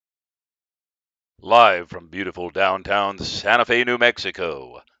Live from beautiful downtown Santa Fe, New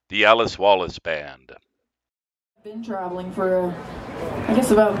Mexico, the Alice Wallace Band. Been traveling for, I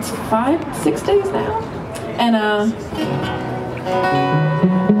guess, about 5-6 days now, and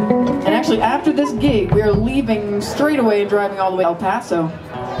actually after this gig, we are leaving straight away and driving all the way to El Paso.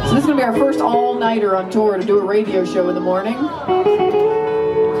 So this is going to be our first all-nighter on tour to do a radio show in the morning.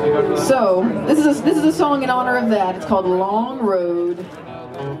 So this is a song in honor of that. It's called "Long Road."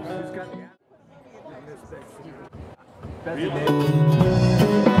 Really?